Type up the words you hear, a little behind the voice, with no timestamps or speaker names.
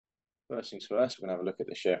First things first, we're going to have a look at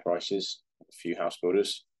the share prices of a few house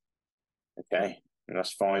builders. Okay, and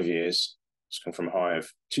that's 5 years. It's come from a high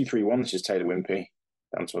of 231. This is Taylor Wimpey,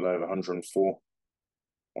 down to a low of 104.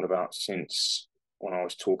 What about since when I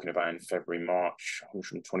was talking about in February, March,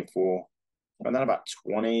 124, and then about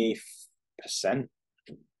 20%.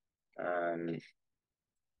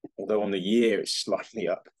 Although on the year it's slightly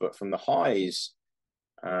up, but from the highs,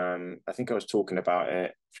 I think I was talking about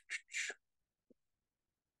it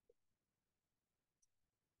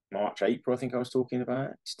March, April, I think I was talking about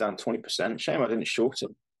it. It's down 20%. Shame I didn't short it.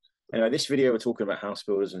 Anyway, this video we're talking about house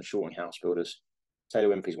builders and shorting house builders.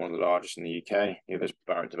 Taylor Wimpey is one of the largest in the UK. Here there's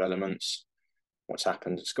Barratt Developments. What's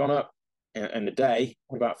happened? It's gone up in the day,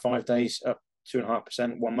 about 5 days, up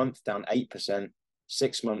 2.5%, 1 month down 8%,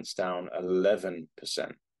 6 months down 11%.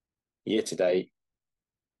 Year to date,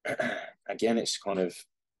 again, it's kind of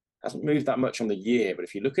hasn't moved that much on the year, but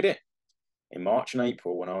if you look at it in March and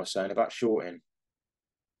April, when I was saying about shorting,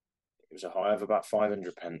 it was a high of about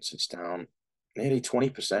 500 pence. It's down nearly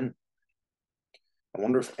 20%. I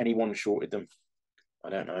wonder if anyone shorted them. I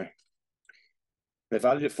don't know. They're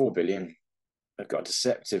valued at 4 billion. They've got a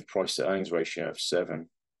deceptive price to earnings ratio of 7,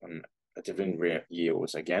 and a dividend yield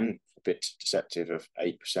is again a bit deceptive of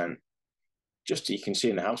 8%. Just you can see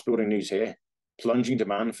in the house building news here, plunging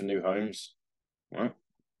demand for new homes. Right?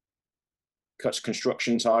 Cuts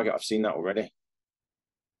construction target. I've seen that already.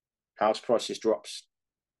 House prices drops.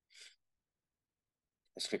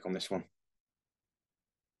 Let's click on this one.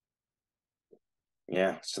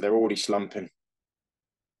 Yeah, so they're already slumping.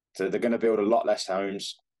 So they're going to build a lot less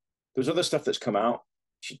homes. There's other stuff that's come out.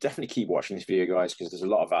 You should definitely keep watching this video, guys, because there's a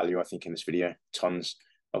lot of value, I think, in this video. Tons.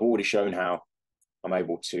 I've already shown how I'm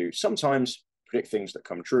able to sometimes predict things that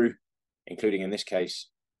come true, including in this case,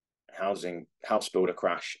 house builder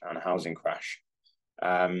crash and a housing crash.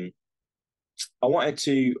 I'm not going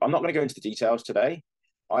to go into the details today.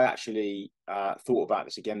 I actually thought about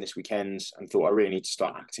this again this weekend and thought I really need to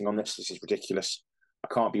start acting on this. This is ridiculous. I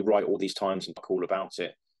can't be right all these times and talk all about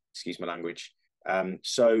it. Excuse my language.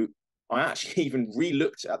 So I actually even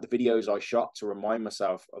re-looked at the videos I shot to remind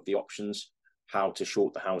myself of the options, how to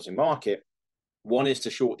short the housing market. One is to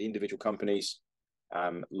short the individual companies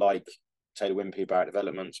like Taylor Wimpey, Barratt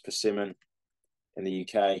Developments, Persimmon in the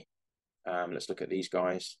UK. Let's look at these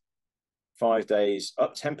guys. 5 days,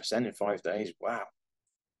 up 10% in 5 days. Wow.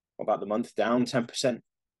 What about the month? Down 10%.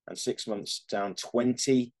 And 6 months down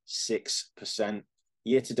 26%.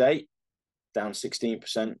 Year to date, down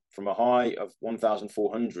 16% from a high of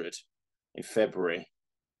 1,400 in February,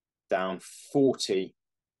 down 40%.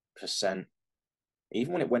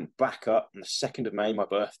 Even when it went back up on the 2nd of May, my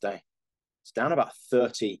birthday, it's down about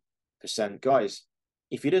 30%. Guys,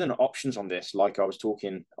 if you did an options on this, like I was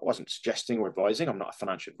talking, I wasn't suggesting or advising. I'm not a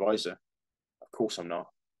financial advisor. Of course I'm not.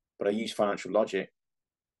 But I use financial logic.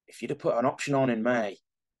 If you'd have put an option on in May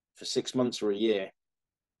for 6 months or a year,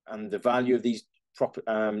 and the value of these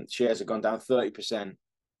shares have gone down 30%,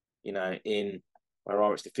 you know, in, where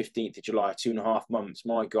are it's the 15th of July, 2.5 months,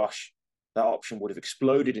 my gosh, that option would have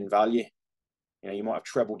exploded in value. You know, you might have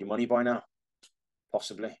trebled your money by now,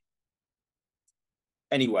 possibly.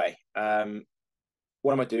 Anyway,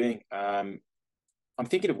 what am I doing? I'm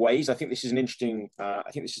thinking of ways. I think this is an interesting.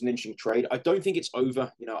 Trade. I don't think it's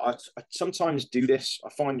over. You know, I sometimes do this. I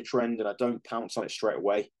find a trend and I don't pounce on it straight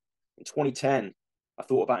away. In 2010, I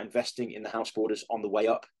thought about investing in the house builders on the way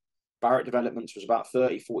up. Barratt Developments was about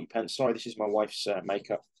 30, 40 pence. Sorry, this is my wife's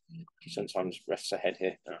makeup. She sometimes rests her head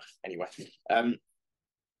here. Anyway,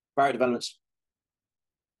 Barratt Developments.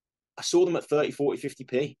 I saw them at 30, 40,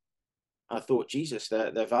 50p. I thought, Jesus,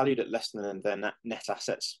 they're valued at less than their net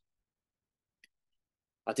assets.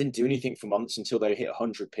 I didn't do anything for months until they hit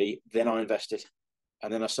 100p. Then I invested,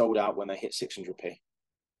 and then I sold out when they hit 600p.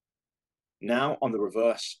 Now on the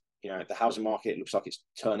reverse, you know, the housing market looks like it's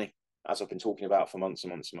turning, as I've been talking about for months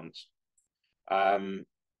and months and months.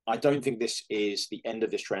 I don't think this is the end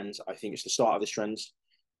of this trend. I think it's the start of this trend,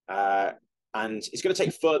 and it's going to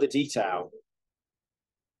take further detail.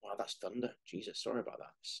 Wow, that's thunder. Jesus, sorry about that.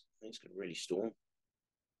 I think it's going to really storm.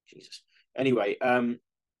 Jesus. Anyway,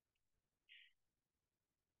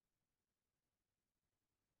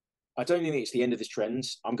 I don't think it's the end of this trend.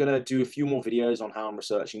 I'm going to do a few more videos on how I'm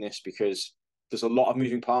researching this because there's a lot of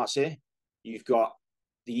moving parts here. You've got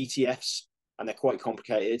the ETFs, and they're quite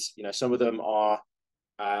complicated. You know, some of them are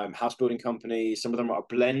house building companies. Some of them are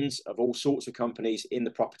blends of all sorts of companies in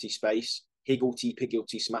the property space,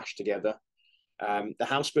 higgledy-piggledy smashed together. The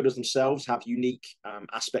house builders themselves have unique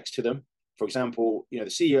aspects to them. For example, you know, the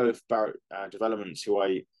CEO of Barratt Developments, who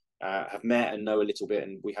I have met and know a little bit,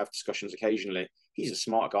 and we have discussions occasionally. He's a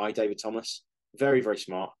smart guy, David Thomas, very, very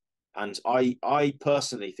smart. And I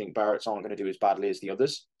personally think Barrett's aren't going to do as badly as the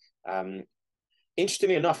others.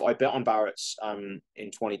 Interestingly enough, I bet on Barrett's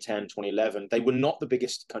in 2010, 2011. They were not the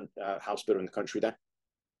biggest house builder in the country then.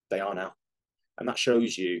 They are now. And that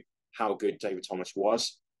shows you how good David Thomas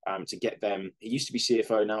was to get them. He used to be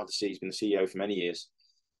CFO, now he's been the CEO for many years.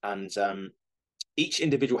 And each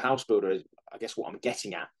individual house builder, I guess what I'm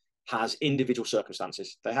getting at, has individual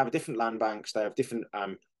circumstances. They have different land banks. They have different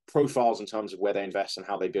profiles in terms of where they invest and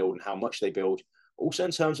how they build and how much they build. Also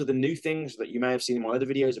in terms of the new things that you may have seen in my other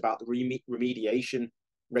videos about the remediation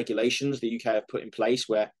regulations the UK have put in place,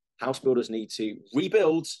 where house builders need to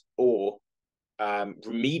rebuild or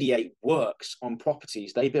remediate works on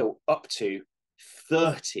properties they built up to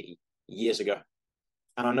 30 years ago.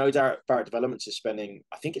 And I know Barratt Developments is spending,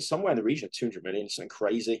 I think it's somewhere in the region of 200 million, something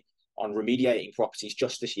crazy, on remediating properties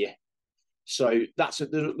just this year. So there's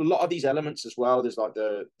a lot of these elements as well. There's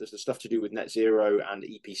the stuff to do with net zero and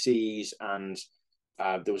EPCs, and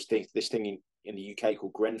there was this thing in the UK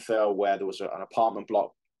called Grenfell, where there was an apartment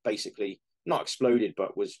block basically not exploded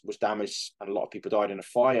but was damaged, and a lot of people died in a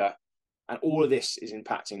fire. And all of this is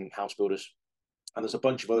impacting house builders. And there's a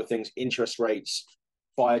bunch of other things: interest rates,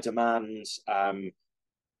 fire demands.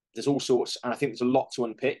 There's all sorts, and I think there's a lot to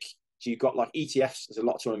unpick. So you've got like ETFs. There's a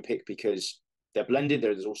lot to unpick because they're blended.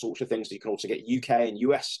 There's all sorts of things. You can also get UK and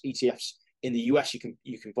US ETFs. In the US, you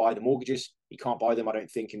can buy the mortgages. You can't buy them, I don't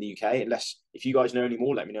think, in the UK, unless, if you guys know any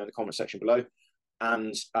more, let me know in the comment section below.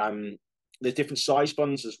 And there's different size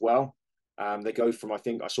funds as well. They go from, I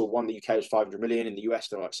think I saw one in the UK was 500 million. In the US,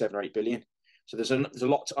 they're like 7 or 8 billion. So there's a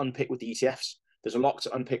lot to unpick with the ETFs. There's a lot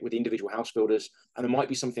to unpick with the individual house builders, and there might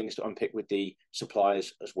be some things to unpick with the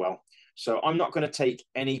suppliers as well. So I'm not going to take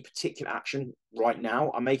any particular action right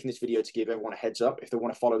now. I'm making this video to give everyone a heads up. If they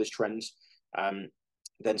want to follow this trends,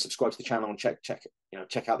 then subscribe to the channel and check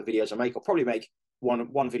out the videos I make. I'll probably make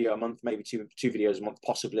one video a month, maybe two videos a month,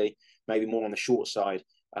 possibly, maybe more on the short side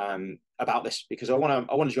about this, because I want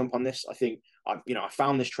to jump on this. I think I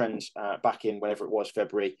found this trend back in whenever it was,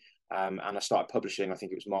 February, and I started publishing. I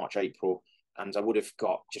think it was March, April. And I would have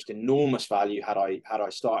got just enormous value had I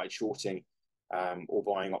started shorting or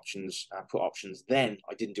buying options, put options. Then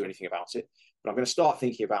I didn't do anything about it. But I'm going to start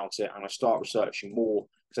thinking about it, and I start researching more,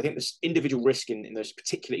 because I think there's individual risk in those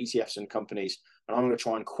particular ETFs and companies, and I'm going to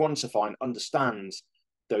try and quantify and understand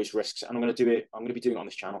those risks. And I'm going to do it. I'm going to be doing it on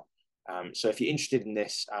this channel. So if you're interested in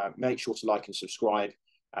this, make sure to like and subscribe.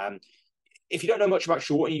 If you don't know much about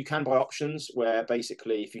shorting, you can buy options where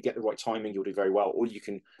basically, if you get the right timing, you'll do very well. Or you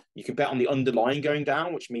can bet on the underlying going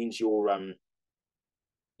down, which means you're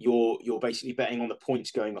basically betting on the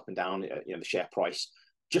points going up and down, the share price.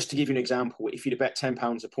 Just to give you an example, if you'd have bet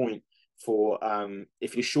 £10 a point for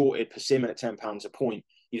if you shorted Persimmon at £10 a point,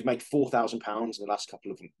 you'd make £4,000 in the last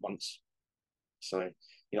couple of months. So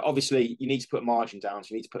obviously you need to put margin down, so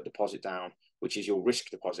you need to put deposit down, which is your risk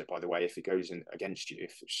deposit, by the way, if it goes in against you,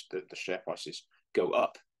 if the share prices go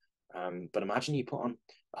up. But imagine you put on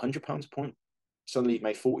 £100 a point. Suddenly you've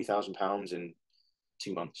made £40,000 in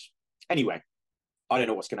 2 months. Anyway, I don't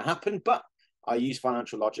know what's going to happen, but I use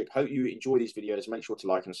financial logic. Hope you enjoy these videos. Make sure to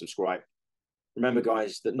like and subscribe. Remember,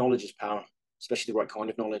 guys, that knowledge is power, especially the right kind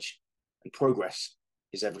of knowledge, and progress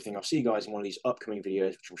is everything. I'll see you guys in one of these upcoming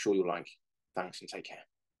videos, which I'm sure you'll like. Thanks and take care.